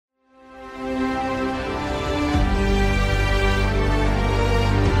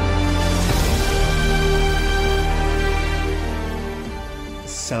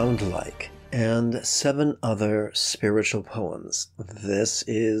and 7 other spiritual poems. This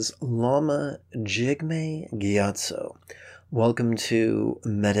is Lama Jigme Gyatso. Welcome to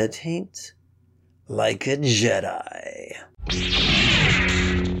Meditate Like a Jedi.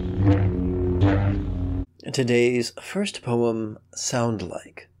 Today's first poem, Sound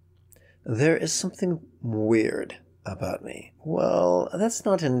Like. There is something weird about me. Well, that's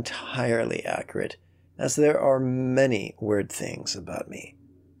not entirely accurate, as there are many weird things about me.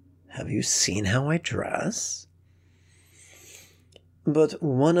 Have you seen how I dress? But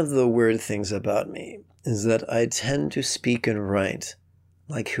one of the weird things about me is that I tend to speak and write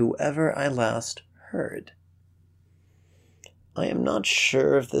like whoever I last heard. I am not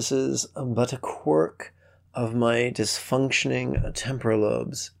sure if this is but a quirk of my dysfunctioning temporal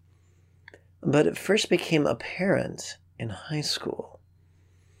lobes, but it first became apparent in high school.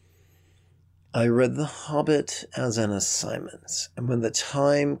 I read The Hobbit as an assignment, and when the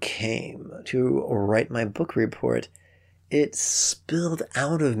time came to write my book report, it spilled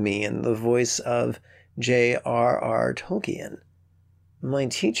out of me in the voice of J.R.R. Tolkien. My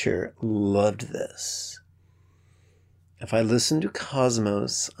teacher loved this. If I listen to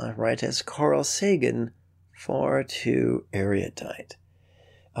Cosmos, I write as Carl Sagan, far too erudite.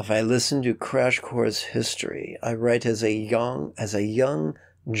 If I listen to Crash Course History, I write as a young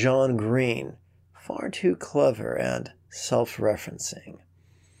John Green, far too clever and self-referencing.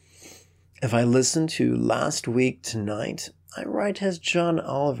 If I listen to Last Week Tonight, I write as John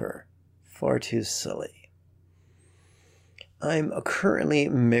Oliver, far too silly. I'm currently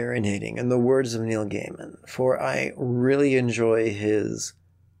marinating in the words of Neil Gaiman, for I really enjoy his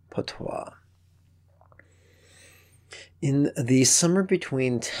patois. In the summer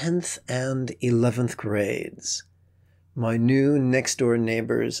between 10th and 11th grades, my new next-door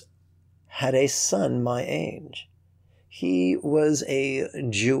neighbors had a son my age. He was a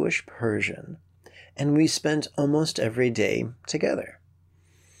Jewish Persian, and we spent almost every day together.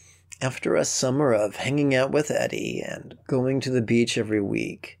 After a summer of hanging out with Eddie and going to the beach every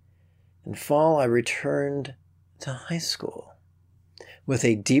week, in fall I returned to high school. With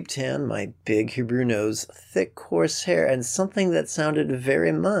a deep tan, my big Hebrew nose, thick coarse hair, and something that sounded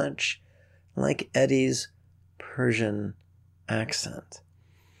very much like Eddie's Persian accent.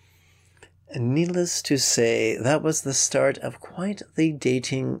 And needless to say, that was the start of quite the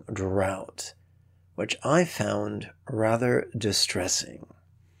dating drought, which I found rather distressing.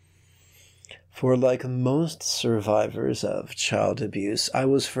 For like most survivors of child abuse, I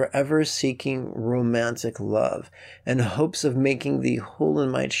was forever seeking romantic love in hopes of making the hole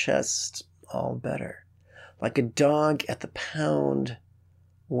in my chest all better, like a dog at the pound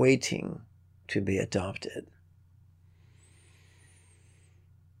waiting to be adopted.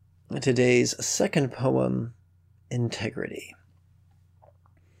 Today's second poem, Integrity.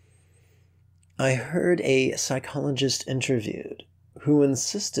 I heard a psychologist interviewed who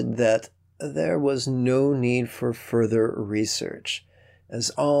insisted that there was no need for further research, as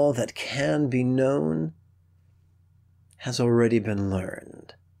all that can be known has already been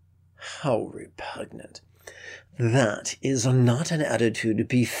learned. How repugnant. That is not an attitude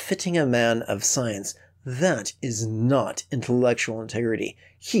befitting a man of science. That is not intellectual integrity.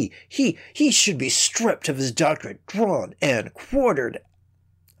 He should be stripped of his doctorate, drawn and quartered.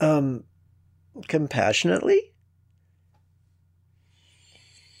 Compassionately?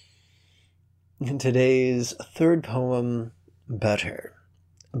 In today's third poem, Better.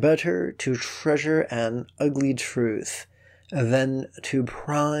 Better to treasure an ugly truth than to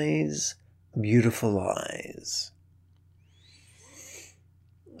prize beautiful eyes.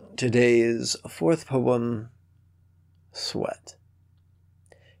 Today's fourth poem, Sweat.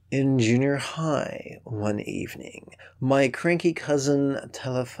 In junior high one evening, my cranky cousin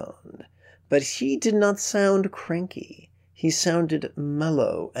telephoned, but he did not sound cranky. He sounded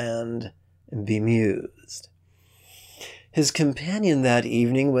mellow and bemused. His companion that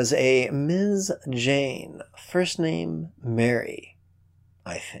evening was a Ms. Jane, first name Mary,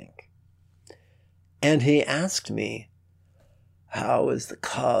 I think. And he asked me, "How is the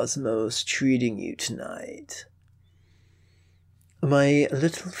cosmos treating you tonight?" My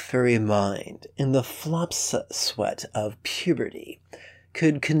little furry mind, in the flop sweat of puberty,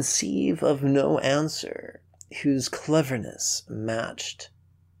 could conceive of no answer whose cleverness matched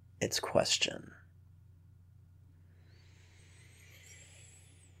its question.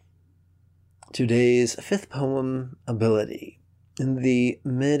 Today's fifth poem, Ability. In the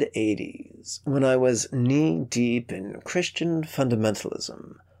mid-'80s, when I was knee-deep in Christian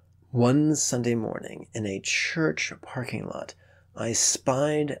fundamentalism, one Sunday morning in a church parking lot, I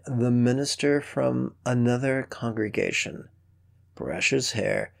spied the minister from another congregation brush his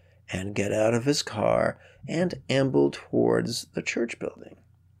hair and get out of his car and amble towards the church building.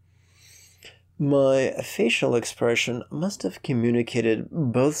 My facial expression must have communicated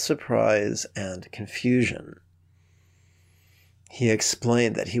both surprise and confusion. He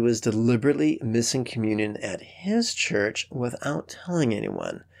explained that he was deliberately missing communion at his church without telling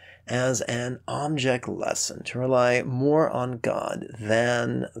anyone, as an object lesson to rely more on God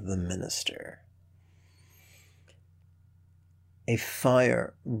than the minister. A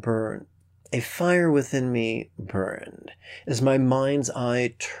fire within me burned as my mind's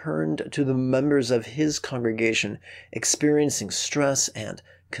eye turned to the members of his congregation experiencing stress and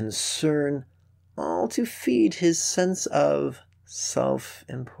concern, all to feed his sense of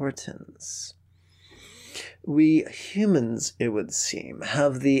self-importance. We humans, it would seem,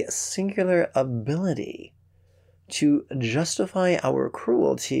 have the singular ability to justify our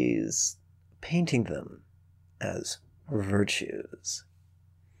cruelties, painting them as virtues.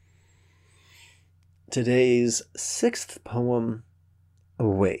 Today's sixth poem,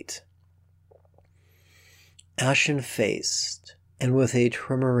 Await. Ashen-faced and with a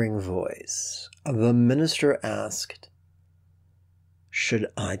tremoring voice, the minister asked, "Should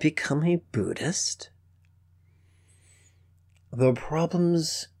I become a Buddhist?" "The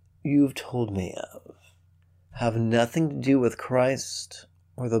problems you've told me of have nothing to do with Christ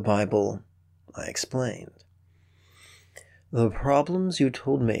or the Bible," I explained. "The problems you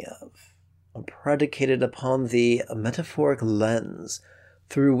told me of are predicated upon the metaphoric lens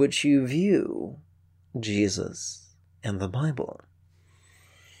through which you view Jesus and the Bible.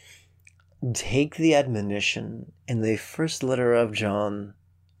 Take the admonition in the first letter of John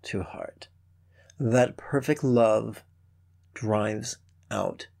to heart, that perfect love drives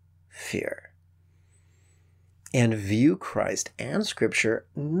out fear, and view Christ and Scripture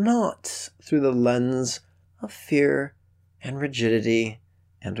not through the lens of fear and rigidity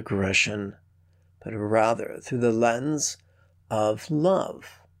and aggression, but rather through the lens of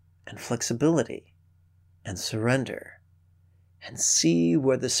love and flexibility and surrender, and see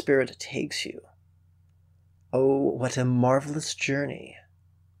where the Spirit takes you. Oh, what a marvelous journey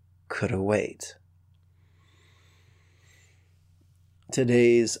could await."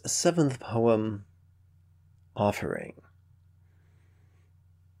 Today's seventh poem, Offering.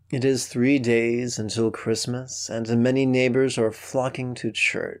 It is 3 days until Christmas, and many neighbors are flocking to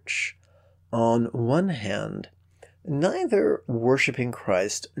church. On one hand, neither worshiping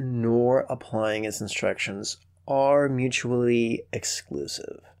Christ nor applying his instructions are mutually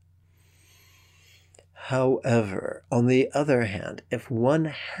exclusive. However, on the other hand, if one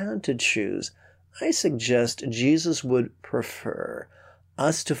had to choose, I suggest Jesus would prefer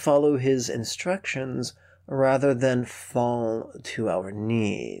us to follow his instructions rather than fall to our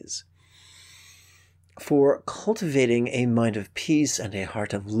knees. For cultivating a mind of peace and a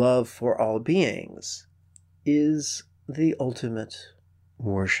heart of love for all beings is the ultimate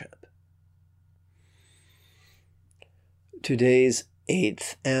worship. Today's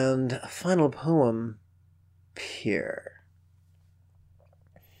eighth and final poem, Pier.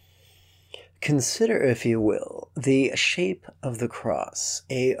 Consider, if you will, the shape of the cross,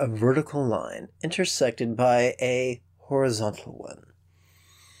 a vertical line intersected by a horizontal one.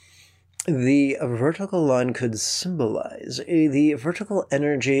 The vertical line could symbolize the vertical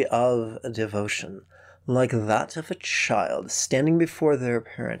energy of devotion, like that of a child standing before their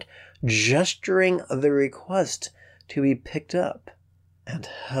parent, gesturing the request to be picked up and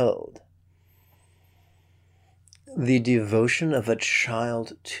held. The devotion of a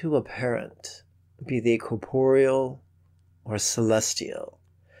child to a parent, be they corporeal or celestial,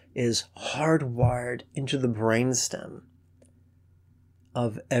 is hardwired into the brainstem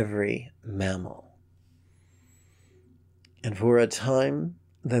of every mammal. And for a time,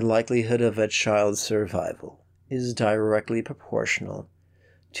 the likelihood of a child's survival is directly proportional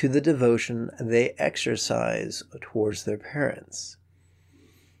to the devotion they exercise towards their parents.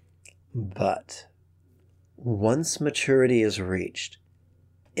 But once maturity is reached,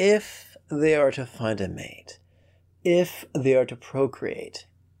 if they are to find a mate, if they are to procreate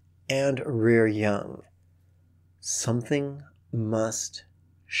and rear young, something must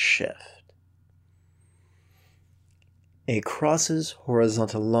shift. A cross's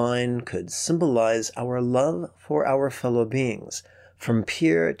horizontal line could symbolize our love for our fellow beings, from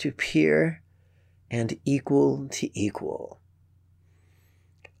peer to peer and equal to equal.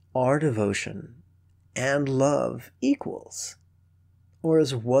 Our devotion and love equals, or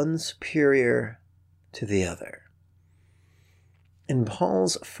is one superior to the other? In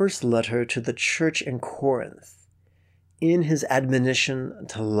Paul's first letter to the church in Corinth, in his admonition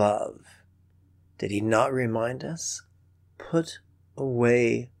to love, did he not remind us, put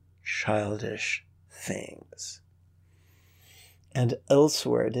away childish things. And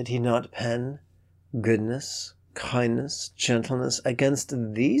elsewhere did he not pen, goodness, kindness, gentleness, against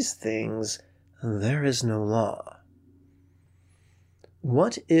these things there is no law.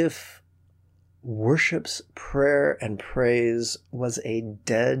 What if worship's prayer and praise was a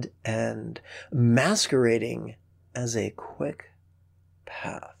dead end, masquerading as a quick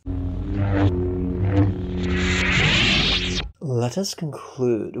path? Let us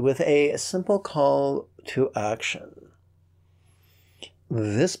conclude with a simple call to action.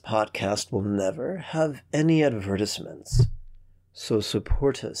 This podcast will never have any advertisements, so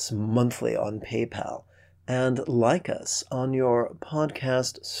support us monthly on PayPal and like us on your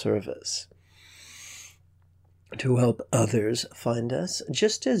podcast service to help others find us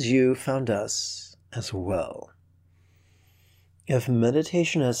just as you found us as well. If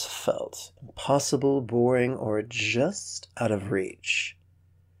meditation has felt impossible, boring, or just out of reach,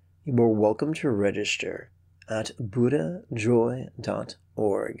 you are welcome to register at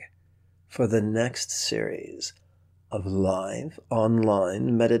buddhajoy.org for the next series of live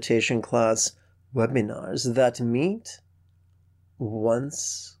online meditation class webinars that meet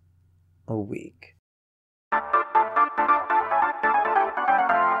once a week.